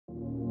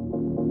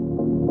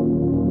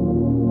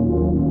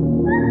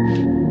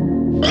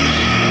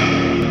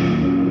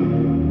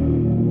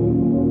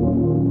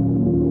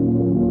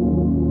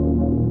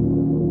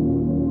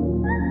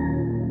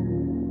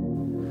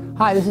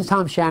Hi, this is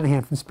Tom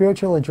Shanahan from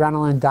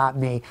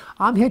SpiritualAdrenaline.me.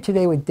 I'm here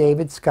today with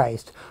David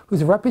Skeist,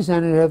 who's a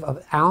representative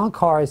of Alan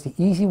Carr's The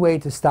Easy Way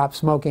to Stop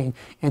Smoking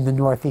in the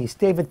Northeast.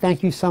 David,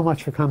 thank you so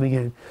much for coming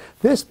in.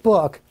 This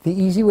book, The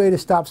Easy Way to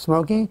Stop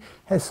Smoking,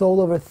 has sold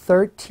over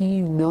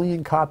 13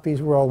 million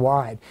copies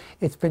worldwide.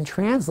 It's been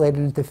translated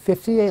into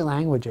 58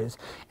 languages,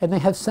 and they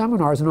have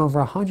seminars in over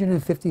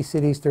 150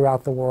 cities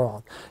throughout the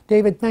world.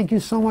 David, thank you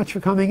so much for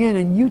coming in,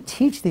 and you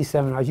teach these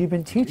seminars. You've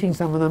been teaching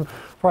some of them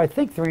for, I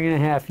think,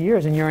 3.5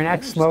 years, and you're an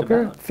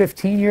ex-smoker.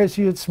 15 years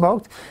you had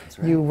smoked.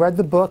 Right. You read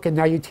the book, and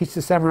now you teach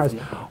the seminars.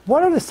 Yeah.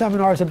 What are the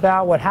seminars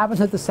about? What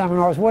happens at the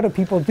seminars? What do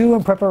people do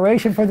in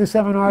preparation for the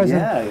seminars?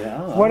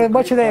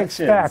 What should they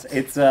expect?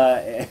 It's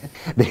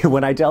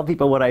when I tell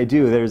people what I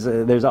do,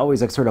 there's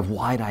always a sort of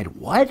wide-eyed,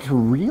 what,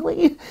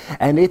 really?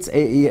 And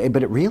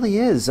but it really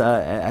is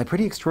a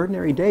pretty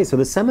extraordinary day. So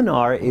the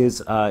seminar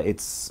is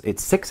it's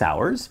 6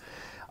 hours.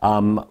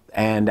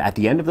 And at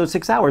the end of those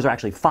 6 hours, or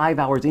actually 5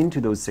 hours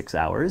into those 6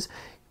 hours,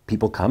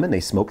 people come and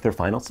they smoke their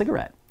final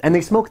cigarette. And they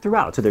smoke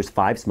throughout. So there's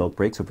 5 smoke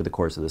breaks over the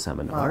course of the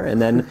seminar.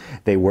 And then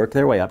they work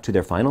their way up to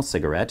their final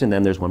cigarette. And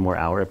then there's 1 more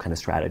hour of kind of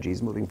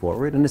strategies moving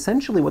forward. And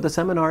essentially what the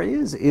seminar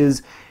is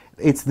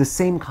it's the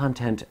same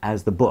content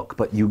as the book,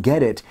 but you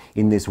get it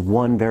in this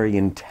one very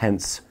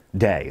intense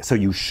day. So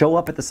you show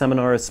up at the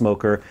seminar a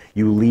smoker,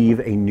 you leave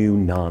a new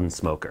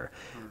non-smoker,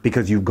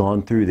 because you've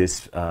gone through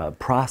this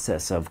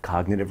process of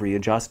cognitive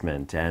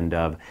readjustment and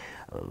of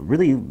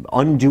really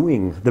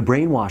undoing the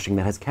brainwashing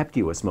that has kept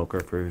you a smoker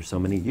for so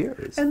many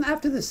years. And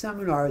after the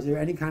seminar, is there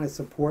any kind of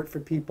support for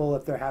people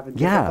if they're having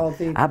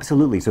difficulty? Yeah,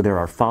 absolutely. So there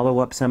are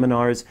follow-up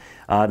seminars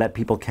that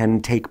people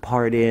can take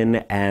part in,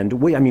 and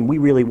we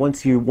really,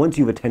 once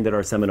you've attended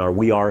our seminar,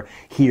 we are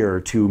here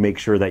to make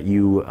sure that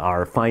you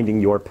are finding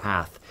your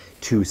path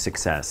to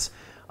success.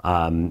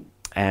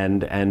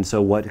 And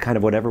so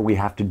whatever we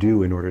have to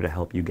do in order to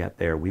help you get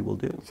there, we will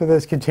do. So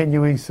there's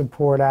continuing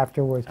support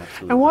afterwards.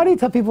 Absolutely. And why do you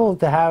tell people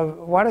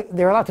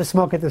they're allowed to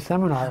smoke at the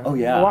seminar? Oh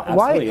yeah,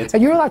 why?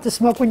 And you're allowed to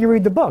smoke when you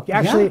read the book.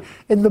 Actually,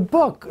 in the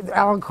book,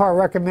 Alan Carr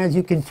recommends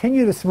you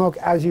continue to smoke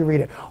as you read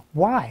it.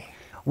 Why?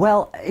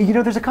 Well,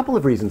 there's a couple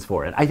of reasons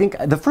for it. I think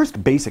the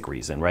first basic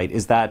reason, right,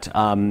 is that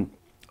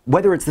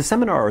whether it's the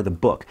seminar or the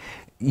book,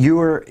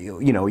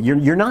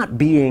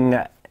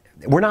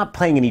 we're not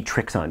playing any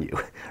tricks on you,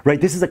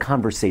 right? This is a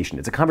conversation.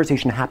 It's a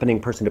conversation happening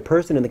person to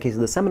person. In the case of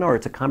the seminar,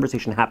 it's a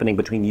conversation happening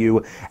between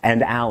you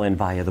and Alan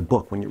via the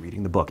book when you're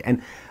reading the book.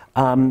 And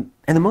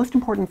the most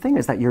important thing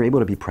is that you're able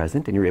to be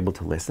present and you're able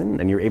to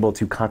listen and you're able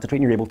to concentrate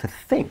and you're able to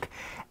think.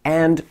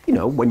 And,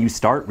 when you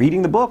start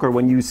reading the book or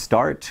when you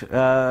start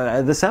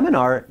the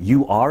seminar,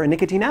 you are a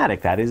nicotine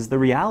addict. That is the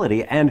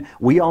reality. And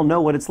we all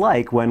know what it's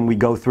like when we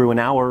go through an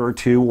hour or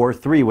 2 or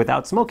 3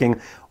 without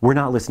smoking. We're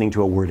not listening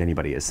to a word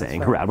anybody is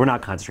saying. Right. We're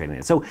not concentrating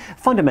on it. So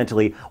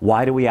fundamentally,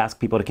 why do we ask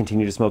people to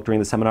continue to smoke during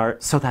the seminar?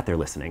 So that they're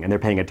listening and they're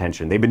paying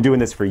attention. They've been doing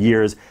this for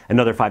years.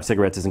 Another 5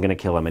 cigarettes isn't going to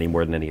kill them any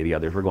more than any of the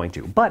others we're going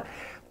to. But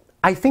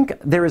I think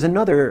there is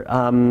another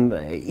an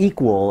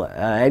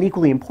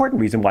equally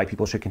important reason why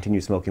people should continue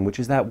smoking, which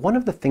is that one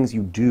of the things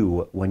you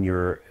do when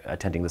you're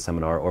attending the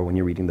seminar or when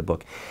you're reading the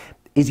book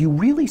is you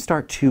really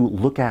start to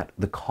look at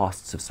the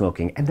costs of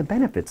smoking and the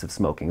benefits of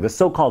smoking, the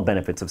so-called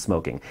benefits of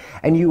smoking.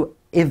 And you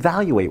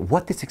evaluate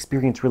what this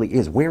experience really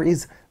is. Where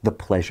is the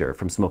pleasure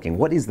from smoking?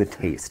 What is the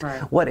taste? Right.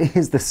 What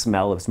is the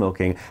smell of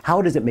smoking?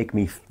 How does it make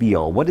me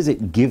feel? What does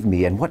it give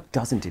me and what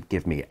doesn't it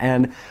give me?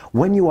 And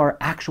when you are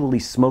actually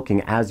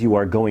smoking as you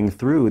are going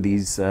through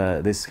this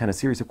kind of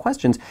series of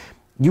questions,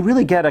 you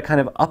really get a kind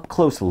of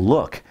up-close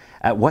look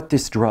at what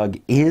this drug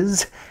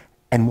is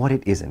and what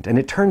it isn't. And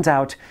it turns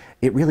out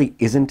it really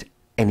isn't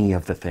any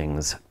of the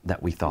things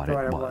that we thought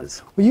it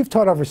was. Well, you've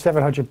taught over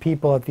 700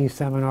 people at these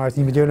seminars, and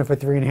you've been doing it for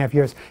 3.5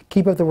 years.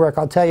 Keep up the work.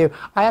 I'll tell you,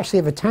 I actually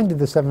have attended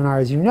the seminar,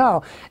 as you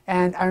know,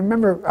 and I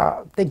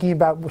remember thinking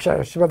about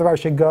whether I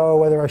should go,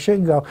 whether I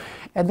shouldn't go,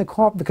 and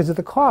because of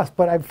the cost,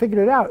 but I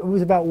figured it out. It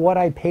was about what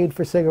I paid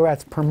for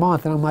cigarettes per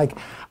month, and I'm like,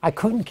 I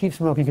couldn't keep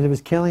smoking because it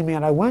was killing me,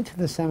 and I went to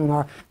the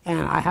seminar,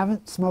 and I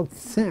haven't smoked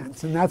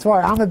since, and that's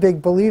why I'm a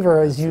big believer,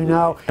 as you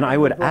know. And I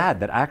would add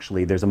that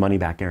actually there's a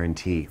money-back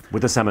guarantee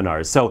with the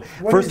seminars. So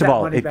first of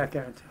all, money-back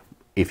guarantee?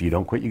 If you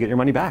don't quit, you get your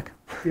money back.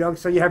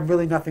 So you have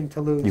really nothing to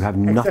lose. You have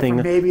nothing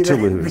to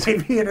lose.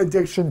 Maybe an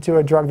addiction to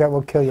a drug that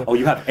will kill you. Oh,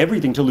 you have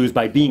everything to lose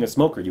by being a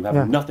smoker. You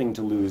have nothing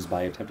to lose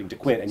by attempting to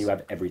quit, and you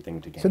have everything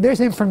to gain. So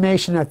there's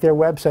information at their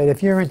website.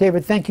 If you're,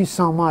 David, thank you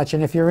so much.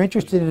 And if you're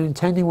interested in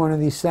attending one of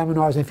these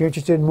seminars, and if you're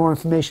interested in more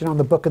information on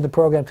the book and the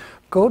program,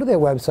 go to their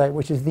website,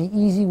 which is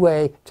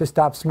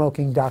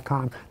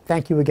theeasywaytostopsmoking.com.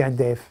 Thank you again,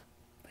 Dave.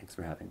 Thanks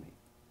for having me.